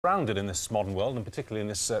Surrounded in this modern world, and particularly in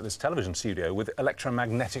this television studio, with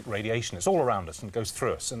electromagnetic radiation. It's all around us and goes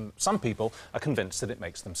through us, and some people are convinced that it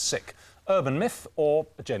makes them sick. Urban myth or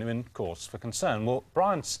a genuine cause for concern? Well,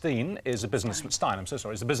 Brian Stein is a businessman.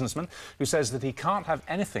 Is a businessman who says that he can't have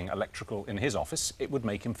anything electrical in his office. It would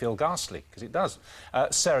make him feel ghastly, because it does.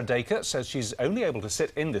 Sarah Dacre says she's only able to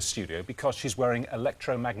sit in this studio because she's wearing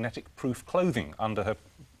electromagnetic-proof clothing under her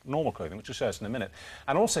normal clothing, which we'll show us in a minute.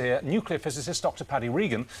 And also here, nuclear physicist Dr. Paddy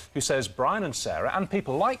Regan, who says Brian and Sarah, and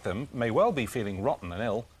people like them, may well be feeling rotten and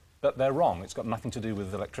ill, but they're wrong. It's got nothing to do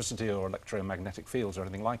with electricity or electromagnetic fields or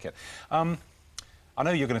anything like it. I know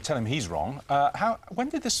you're going to tell him he's wrong. When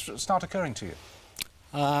did this start occurring to you?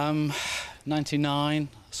 99.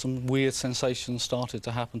 Some weird sensations started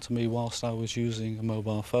to happen to me whilst I was using a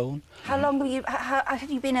mobile phone. How long were you... have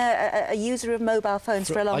you been a user of mobile phones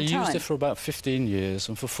for a long time? I used it for about 15 years,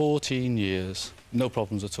 and for 14 years, no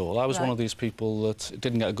problems at all. I was one of these people that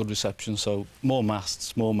didn't get a good reception, so more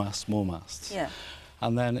masts, more masts, more masts. Yeah.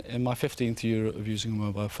 And then, in my 15th year of using a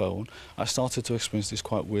mobile phone, I started to experience these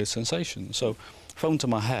quite weird sensations. So, phone to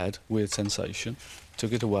my head, weird sensation,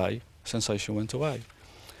 took it away, sensation went away.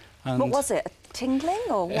 And what was it, a tingling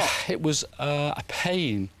or what? It was a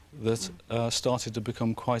pain that started to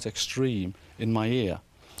become quite extreme in my ear,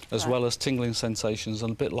 as well as tingling sensations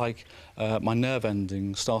and a bit like my nerve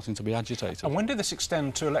endings starting to be agitated. And when did this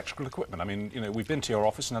extend to electrical equipment? I mean, you know, we've been to your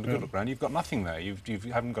office and had a good look around. You've got nothing there. You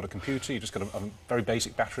haven't got a computer. You've just got a very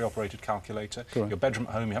basic battery-operated calculator. Correct. Your bedroom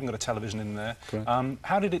at home, you haven't got a television in there. Correct.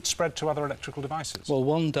 How did it spread to other electrical devices? Well,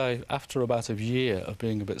 one day, after about a year of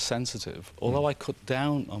being a bit sensitive, although I cut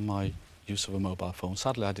down on my use of a mobile phone,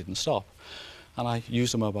 sadly I didn't stop. And I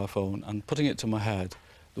used a mobile phone, and putting it to my head,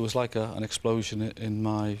 there was like an explosion in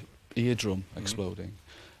my eardrum exploding.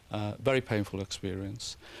 Very painful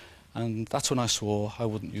experience. And that's when I swore I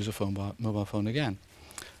wouldn't use a mobile phone again.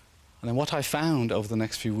 And then what I found over the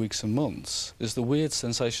next few weeks and months is the weird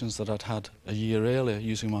sensations that I'd had a year earlier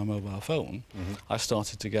using my mobile phone, I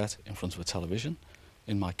started to get in front of a television,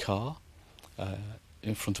 in my car,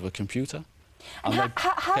 in front of a computer. And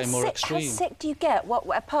how sick do you get? What,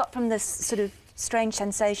 apart from this sort of strange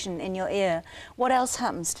sensation in your ear, what else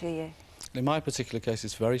happens to you? In my particular case,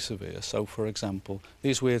 it's very severe. So, for example,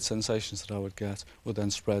 these weird sensations that I would get would then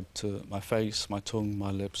spread to my face, my tongue,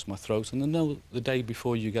 my lips, my throat, and then the day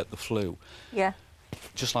before you get the flu. Yeah.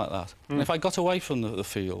 Just like that. And if I got away from the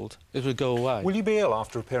field, it would go away. Will you be ill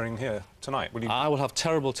after appearing here tonight? Will you... I will have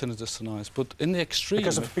terrible tinnitus tonight, but in the extreme...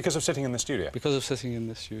 Because of sitting in the studio? Because of sitting in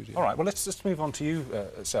this studio. All right, well, let's move on to you,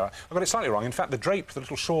 Sarah. I've got it slightly wrong. In fact, the drape, the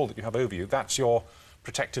little shawl that you have over you, that's your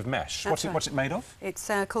protective mesh. What's it made of? It's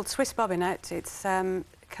called Swiss bobbinet. It's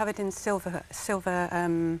covered in silver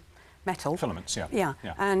metal. Filaments, yeah. Yeah.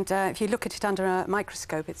 And if you look at it under a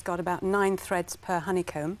microscope, it's got about 9 threads per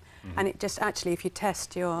honeycomb. And it just actually, if you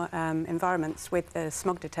test your environments with the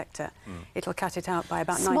smog detector, it'll cut it out by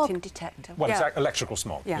about 19... Smog detector? Well, it's electrical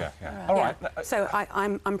smog. Yeah. Right. All right. So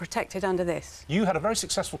I'm protected under this. You had a very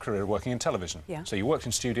successful career working in television. Yeah. So you worked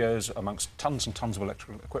in studios amongst tons and tons of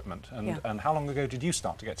electrical equipment. And how long ago did you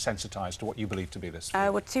start to get sensitised to what you believe to be this?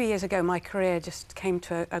 Well, 2 years ago, my career just came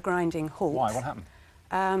to a grinding halt. Why? What happened?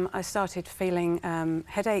 I started feeling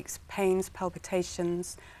headaches, pains,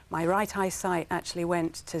 palpitations. My right eyesight actually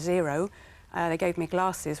went to 0. They gave me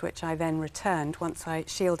glasses, which I then returned once I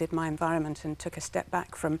shielded my environment and took a step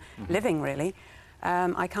back from living, really.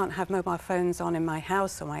 I can't have mobile phones on in my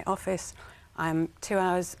house or my office. I'm 2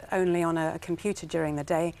 hours only on a computer during the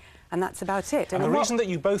day, and that's about it. And the reason that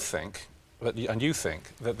you both think, and you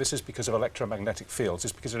think, that this is because of electromagnetic fields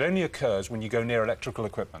is because it only occurs when you go near electrical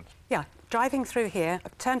equipment. Yeah, driving through here,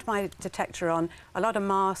 I've turned my detector on, a lot of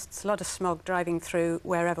masts, a lot of smog driving through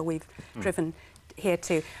wherever we've driven here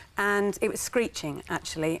to, and it was screeching,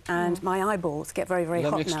 actually, and my eyeballs get very, very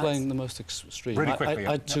hot now. Let me explain the most extreme. Really quickly,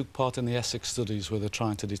 I took part in the Essex studies where they're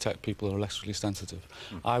trying to detect people who are electrically sensitive.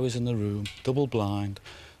 I was in the room, double blind,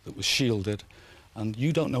 that was shielded, and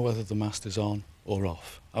you don't know whether the mast is on or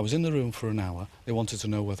off. I was in the room for an hour. They wanted to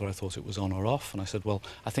know whether I thought it was on or off, and I said, well,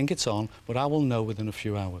 I think it's on, but I will know within a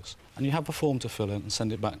few hours. And you have a form to fill in and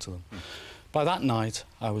send it back to them. By that night,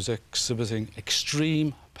 I was exhibiting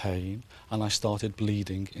extreme pain, and I started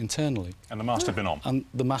bleeding internally. And the mast had been on? And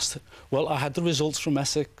the mast... Well, I had the results from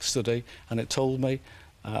Essex study, and it told me,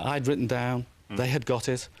 I'd written down, they had got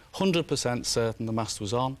it, 100% certain the mast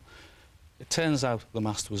was on. It turns out the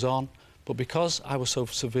mast was on, but because I was so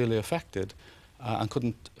severely affected, and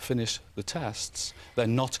couldn't finish the tests, they're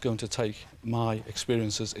not going to take my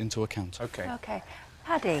experiences into account. OK. OK.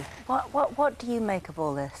 Paddy, what do you make of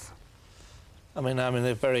all this? I mean,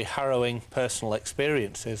 they're very harrowing personal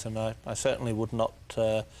experiences, and I certainly would not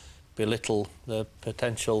belittle the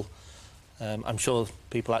potential. I'm sure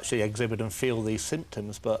people actually exhibit and feel these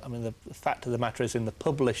symptoms, but I mean, the fact of the matter is, in the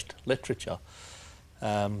published literature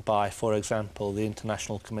by, for example, the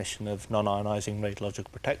International Commission of Non-Ionising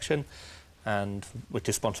Radiological Protection, and which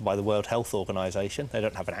is sponsored by the World Health Organization. They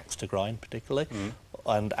don't have an axe to grind particularly.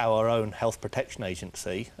 And our own Health Protection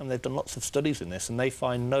Agency, and they've done lots of studies in this, and they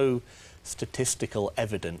find no statistical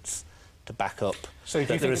evidence to back up that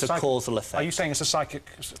there is a causal effect. Are you saying it's a psychic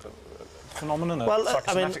phenomenon? Well,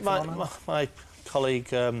 I mean, my colleague,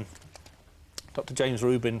 Dr. James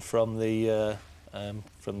Rubin from the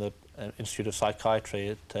Institute of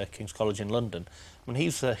Psychiatry at King's College in London, I mean,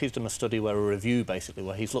 he's done a study where a review, basically,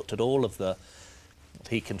 where he's looked at all of the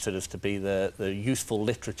he considers to be the useful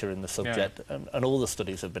literature in the subject, and all the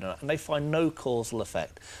studies have been around, and they find no causal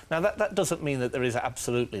effect. Now, that doesn't mean that there is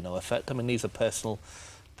absolutely no effect. I mean, these are personal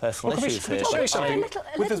issues here.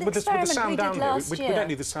 With the sound down here, we don't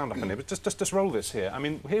need the sound up in here, but just roll this here. I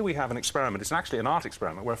mean, here we have an experiment. It's actually an art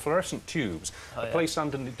experiment where fluorescent tubes are placed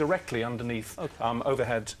directly underneath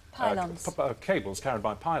overhead cables carried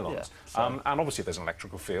by pylons. And obviously there's an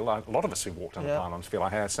electrical field. A lot of us who walked under pylons feel our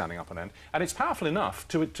hair standing up on end. And it's powerful enough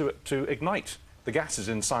to ignite the gases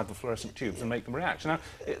inside the fluorescent tubes and make them react. Now,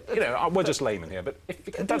 you know, we're just laymen here, but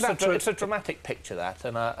it's a dramatic picture, that.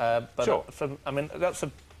 And but I mean, that's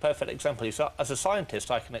a perfect example. So, as a scientist,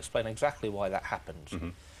 I can explain exactly why that happens.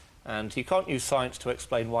 And you can't use science to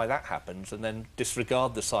explain why that happens and then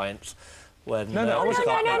disregard the science when... No,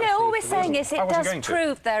 all we're saying is it does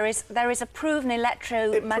prove there is a proven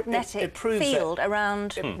electromagnetic field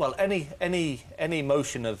around... Well, any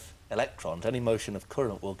motion of electrons, any motion of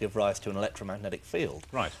current will give rise to an electromagnetic field.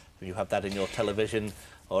 Right. You have that in your television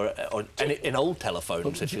or in old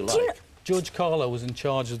telephones, if you like. George Carlo was in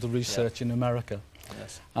charge of the research in America.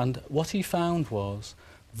 Yes. And what he found was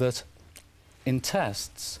that in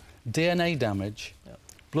tests, DNA damage,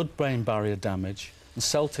 blood-brain barrier damage and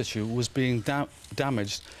cell tissue was being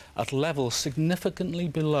damaged at levels significantly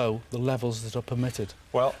below the levels that are permitted.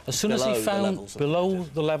 Well, as soon as he found below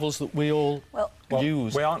the levels that we all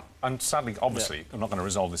use... We aren't, and sadly, obviously, I'm not going to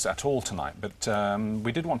resolve this at all tonight, but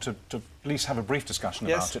we did want to at least have a brief discussion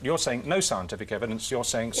about it. You're saying no scientific evidence, you're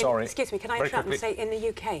saying, sorry... Excuse me, can I interrupt and say, in the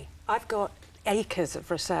UK, I've got acres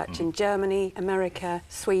of research in Germany, America,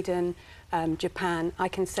 Sweden, Japan. I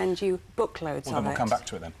can send you bookloads of it. We'll come back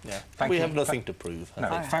to it then. We have nothing to prove.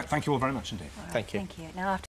 No, thank you all very much indeed. Thank you. Thank you. Now, after